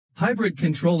Hybrid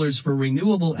controllers for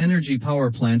renewable energy power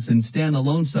plants and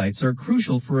standalone sites are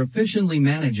crucial for efficiently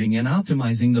managing and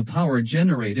optimizing the power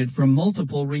generated from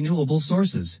multiple renewable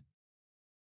sources.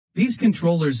 These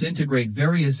controllers integrate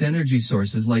various energy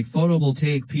sources like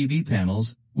photovoltaic PV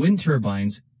panels, wind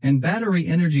turbines, and battery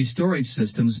energy storage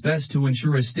systems best to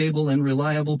ensure a stable and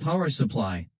reliable power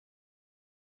supply.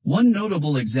 One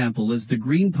notable example is the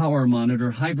Green Power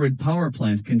Monitor Hybrid Power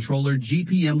Plant Controller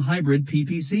GPM Hybrid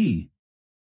PPC.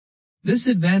 This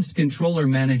advanced controller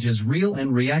manages real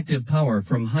and reactive power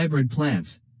from hybrid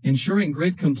plants, ensuring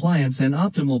grid compliance and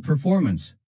optimal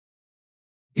performance.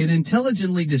 It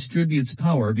intelligently distributes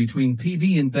power between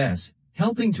PV and BESS,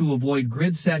 helping to avoid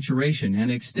grid saturation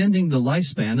and extending the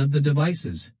lifespan of the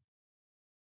devices.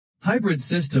 Hybrid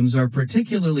systems are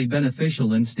particularly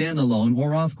beneficial in standalone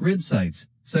or off-grid sites,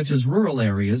 such as rural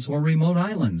areas or remote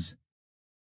islands.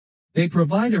 They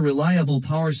provide a reliable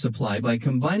power supply by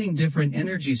combining different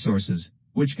energy sources,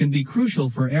 which can be crucial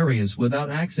for areas without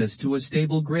access to a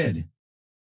stable grid.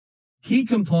 Key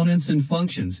components and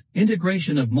functions: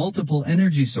 integration of multiple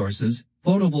energy sources,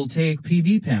 photovoltaic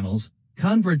PV panels,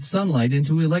 convert sunlight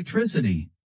into electricity.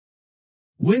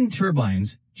 Wind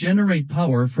turbines generate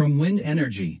power from wind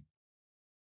energy.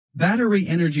 Battery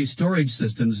energy storage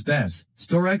systems BESS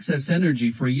store excess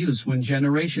energy for use when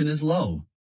generation is low.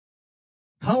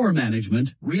 Power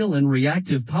management, real and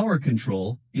reactive power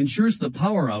control, ensures the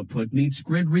power output meets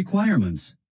grid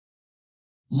requirements.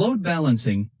 Load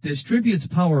balancing distributes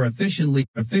power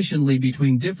efficiently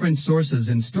between different sources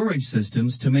and storage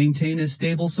systems to maintain a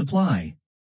stable supply.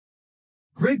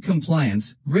 Grid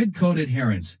compliance, grid code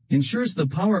adherence, ensures the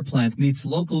power plant meets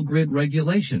local grid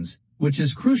regulations, which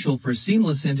is crucial for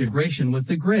seamless integration with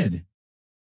the grid.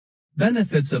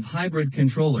 Benefits of hybrid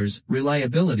controllers: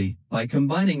 reliability. By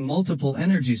combining multiple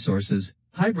energy sources,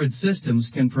 hybrid systems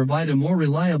can provide a more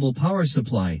reliable power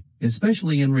supply,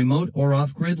 especially in remote or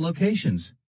off-grid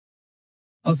locations.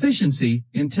 Efficiency.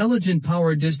 Intelligent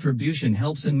power distribution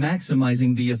helps in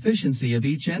maximizing the efficiency of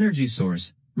each energy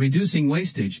source, reducing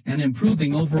wastage and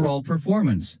improving overall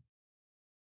performance.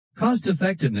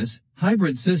 Cost-effectiveness.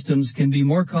 Hybrid systems can be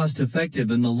more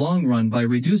cost-effective in the long run by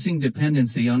reducing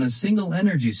dependency on a single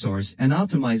energy source and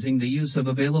optimizing the use of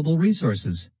available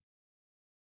resources.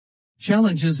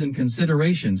 Challenges and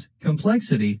considerations.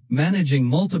 Complexity. Managing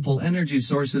multiple energy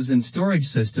sources and storage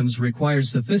systems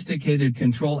requires sophisticated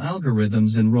control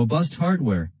algorithms and robust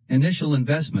hardware. Initial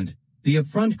investment. The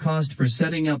upfront cost for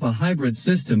setting up a hybrid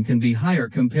system can be higher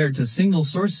compared to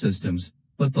single-source systems,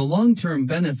 but the long-term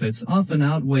benefits often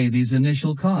outweigh these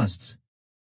initial costs.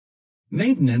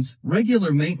 Maintenance.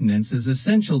 Regular maintenance is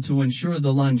essential to ensure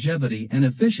the longevity and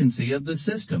efficiency of the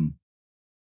system.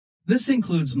 This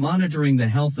includes monitoring the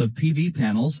health of PV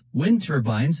panels, wind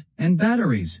turbines, and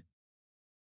batteries.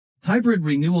 Hybrid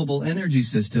renewable energy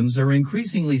systems are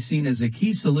increasingly seen as a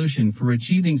key solution for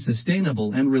achieving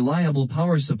sustainable and reliable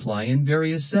power supply in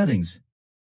various settings.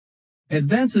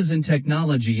 Advances in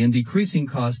technology and decreasing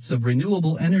costs of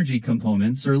renewable energy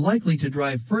components are likely to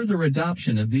drive further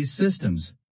adoption of these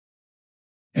systems.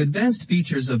 Advanced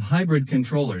features of hybrid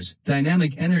controllers: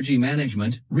 dynamic energy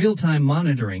management, real-time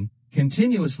monitoring,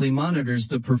 continuously monitors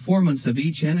the performance of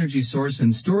each energy source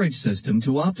and storage system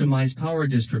to optimize power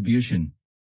distribution.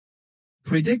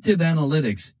 Predictive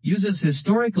analytics uses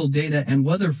historical data and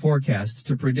weather forecasts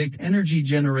to predict energy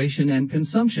generation and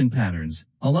consumption patterns,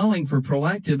 allowing for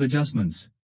proactive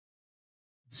adjustments.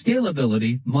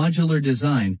 Scalability. Modular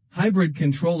design. Hybrid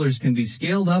controllers can be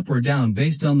scaled up or down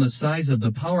based on the size of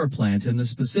the power plant and the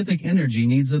specific energy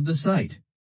needs of the site.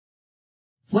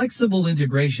 Flexible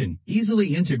integration.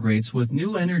 Easily integrates with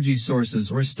new energy sources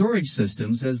or storage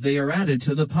systems as they are added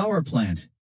to the power plant.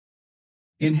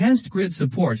 Enhanced grid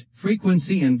support.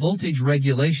 Frequency and voltage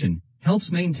regulation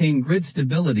helps maintain grid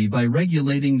stability by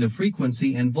regulating the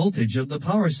frequency and voltage of the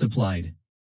power supplied.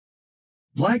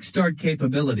 Black start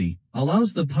capability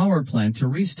allows the power plant to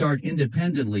restart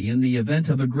independently in the event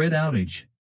of a grid outage.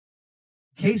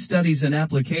 Case studies and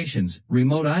applications.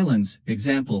 Remote islands.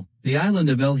 Example: the island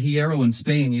of El Hierro in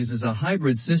Spain uses a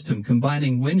hybrid system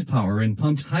combining wind power and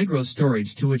pumped hydro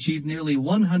storage to achieve nearly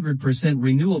 100%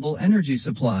 renewable energy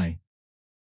supply.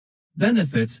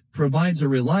 Benefits: provides a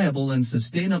reliable and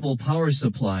sustainable power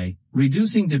supply,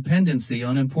 reducing dependency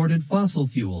on imported fossil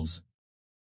fuels.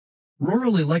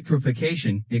 Rural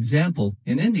electrification. Example: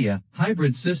 in India,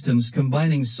 hybrid systems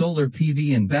combining solar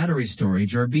PV and battery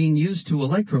storage are being used to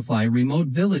electrify remote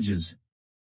villages.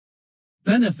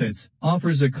 Benefits: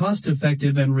 offers a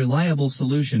cost-effective and reliable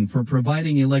solution for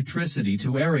providing electricity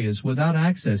to areas without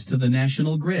access to the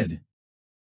national grid.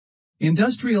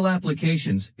 Industrial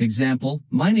applications, example,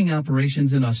 mining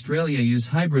operations in Australia use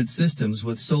hybrid systems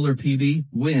with solar PV,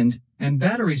 wind, and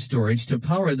battery storage to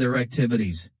power their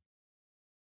activities.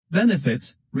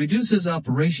 Benefits: reduces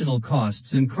operational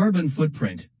costs and carbon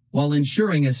footprint, while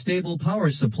ensuring a stable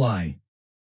power supply.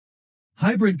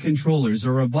 Hybrid controllers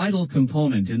are a vital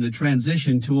component in the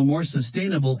transition to a more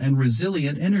sustainable and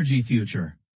resilient energy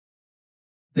future.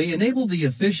 They enable the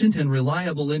efficient and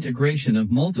reliable integration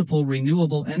of multiple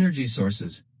renewable energy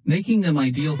sources, making them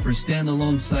ideal for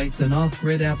standalone sites and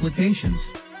off-grid applications.